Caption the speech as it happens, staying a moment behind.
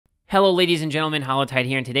Hello, ladies and gentlemen, Hollowtide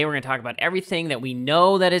here, and today we're going to talk about everything that we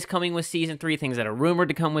know that is coming with Season 3, things that are rumored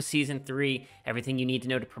to come with Season 3, everything you need to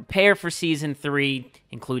know to prepare for Season 3,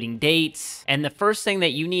 including dates. And the first thing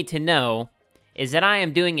that you need to know is that I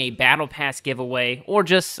am doing a Battle Pass giveaway, or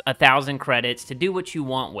just 1,000 credits to do what you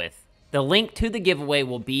want with. The link to the giveaway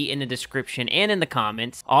will be in the description and in the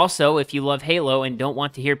comments. Also, if you love Halo and don't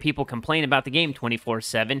want to hear people complain about the game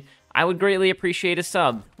 24/7, I would greatly appreciate a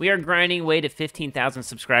sub. We are grinding away to 15,000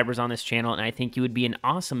 subscribers on this channel, and I think you would be an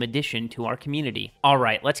awesome addition to our community.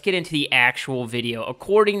 Alright, let's get into the actual video.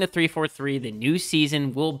 According to 343, the new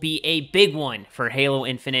season will be a big one for Halo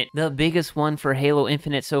Infinite. The biggest one for Halo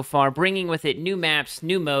Infinite so far, bringing with it new maps,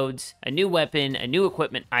 new modes, a new weapon, a new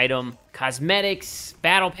equipment item, cosmetics,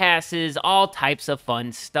 battle passes, all types of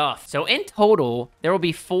fun stuff. So in total, there will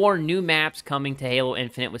be 4 new maps coming to Halo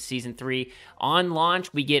Infinite with Season 3. On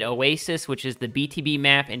launch, we get Oasis, which is the BTB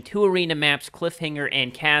map, and 2 arena maps, Cliffhanger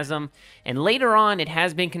and Chasm. And later on, it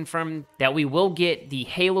has been confirmed that we will get the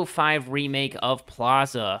Halo 5 remake of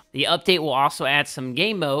Plaza. The update will also add some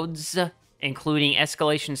game modes, including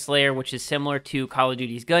Escalation Slayer, which is similar to Call of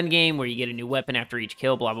Duty's gun game, where you get a new weapon after each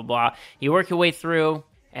kill, blah, blah, blah. You work your way through,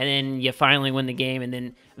 and then you finally win the game. And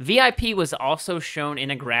then VIP was also shown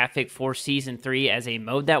in a graphic for Season 3 as a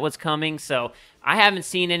mode that was coming. So I haven't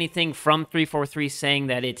seen anything from 343 saying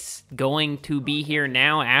that it's going to be here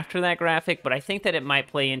now after that graphic, but I think that it might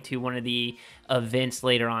play into one of the events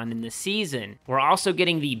later on in the season. We're also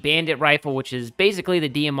getting the Bandit Rifle, which is basically the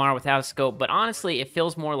DMR without a scope, but honestly, it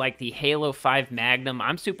feels more like the Halo 5 Magnum.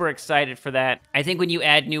 I'm super excited for that. I think when you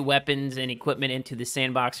add new weapons and equipment into the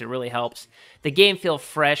sandbox, it really helps the game feel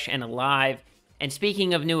fresh and alive. And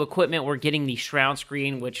speaking of new equipment, we're getting the Shroud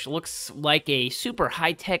Screen, which looks like a super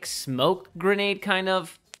high-tech smoke grenade, kind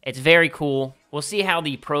of. It's very cool. We'll see how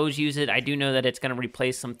the pros use it. I do know that it's going to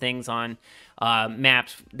replace some things on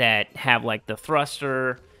maps that have, like, the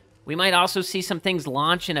thruster. We might also see some things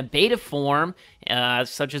launch in a beta form,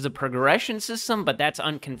 such as a progression system, but that's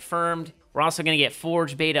unconfirmed. We're also going to get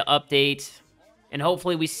Forge beta updates. And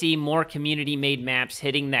hopefully we see more community-made maps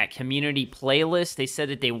hitting that community playlist. They said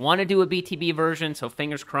that they want to do a BTB version, so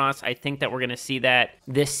fingers crossed. I think that we're going to see that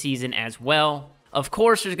this season as well. Of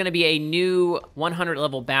course, there's going to be a new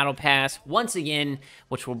 100-level Battle Pass, once again,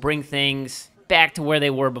 which will bring things back to where they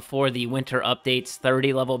were before the winter updates,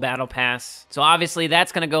 30-level Battle Pass. So obviously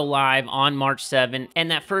that's going to go live on March 7th. And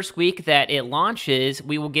that first week that it launches,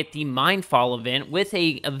 we will get the Mindfall event with a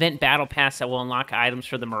event Battle Pass that will unlock items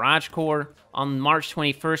for the Mirage Core. On March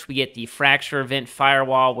 21st, we get the Fracture event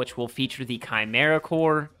Firewall, which will feature the Chimera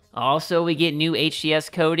Core. Also, we get new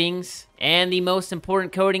HDS coatings, and the most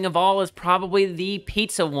important coating of all is probably the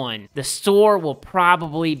pizza one. The store will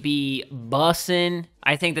probably be bussin'.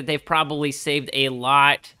 I think that they've probably saved a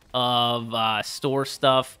lot of store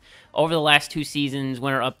stuff over the last 2 seasons,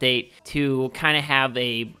 winter update, to kind of have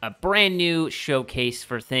a brand new showcase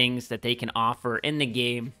for things that they can offer in the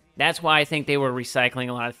game. That's why I think they were recycling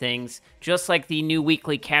a lot of things. Just like the new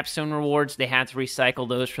weekly capstone rewards, they had to recycle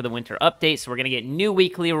those for the winter update, so we're going to get new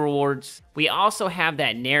weekly rewards. We also have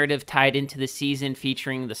that narrative tied into the season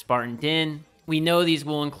featuring the Spartan Den. We know these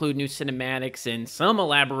will include new cinematics and some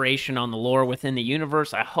elaboration on the lore within the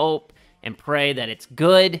universe. I hope and pray that it's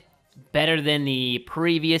good, better than the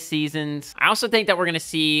previous seasons. I also think that we're going to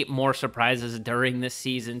see more surprises during this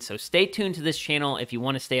season, so stay tuned to this channel if you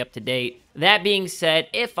want to stay up to date. That being said,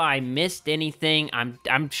 if I missed anything,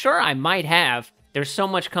 I'm sure I might have. There's so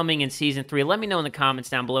much coming in Season 3. Let me know in the comments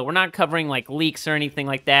down below. We're not covering like leaks or anything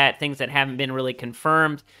like that, things that haven't been really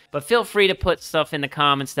confirmed, but feel free to put stuff in the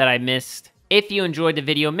comments that I missed. If you enjoyed the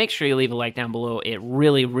video, make sure you leave a like down below. It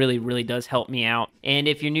really, really, really does help me out. And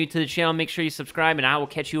if you're new to the channel, make sure you subscribe, and I will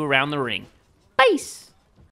catch you around the ring. Peace!